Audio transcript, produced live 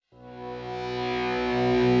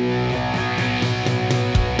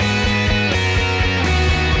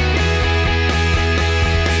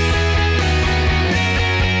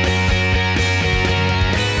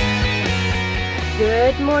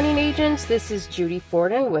agents, this is Judy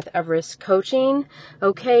Forden with Everest Coaching.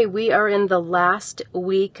 Okay, we are in the last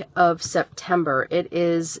week of September. It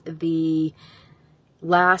is the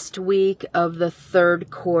last week of the third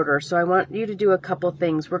quarter. So I want you to do a couple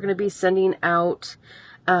things. We're going to be sending out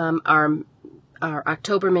our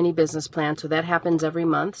October mini business plan. So that happens every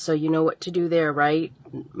month. So you know what to do there, right?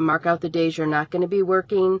 Mark out the days you're not going to be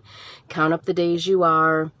working. Count up the days you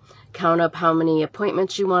are. Count up how many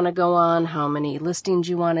appointments you want to go on, how many listings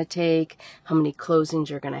you want to take, how many closings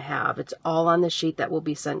you're going to have. It's all on the sheet that will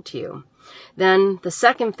be sent to you. Then the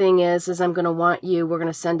second thing is we're going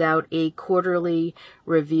to send out a quarterly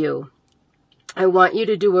review. I want you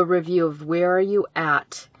to do a review of where are you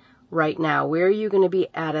at right now? Where are you going to be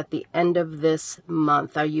at the end of this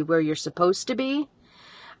month? Are you where you're supposed to be?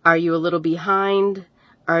 Are you a little behind?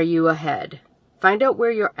 Are you ahead? Find out where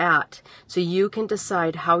you're at so you can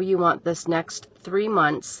decide how you want this next 3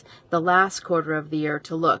 months, the last quarter of the year,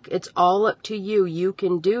 to look. It's all up to you. You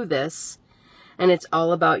can do this, and it's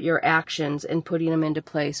all about your actions and putting them into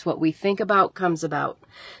place. What we think about comes about.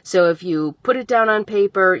 So if you put it down on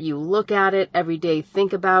paper, you look at it every day,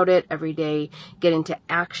 think about it every day, get into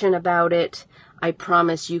action about it, I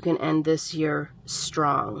promise you can end this year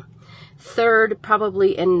strong. Third,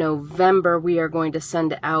 probably in November, we are going to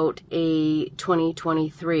send out a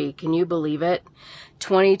 2023. Can you believe it?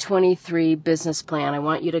 2023 business plan. I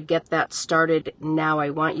want you to get that started now.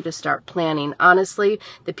 I want you to start planning. Honestly,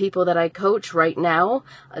 the people that I coach right now,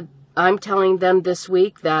 I'm telling them this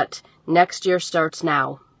week that next year starts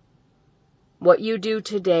now. What you do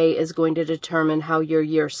today is going to determine how your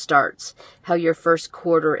year starts, how your first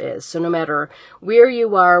quarter is. So no matter where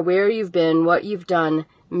you are, where you've been, what you've done,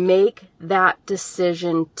 make that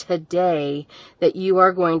decision today that you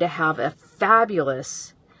are going to have a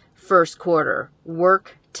fabulous first quarter.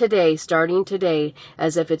 Work today, starting today,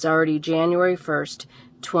 as if it's already January 1st,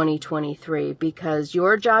 2023, because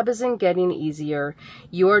your job isn't getting easier.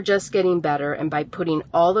 You're just getting better. And by putting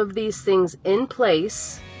all of these things in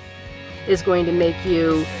place is going to make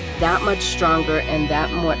you that much stronger and that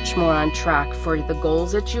much more on track for the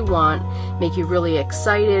goals that you want, make you really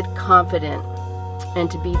excited, confident, and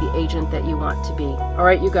to be the agent that you want to be. All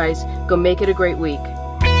right, you guys, go make it a great week.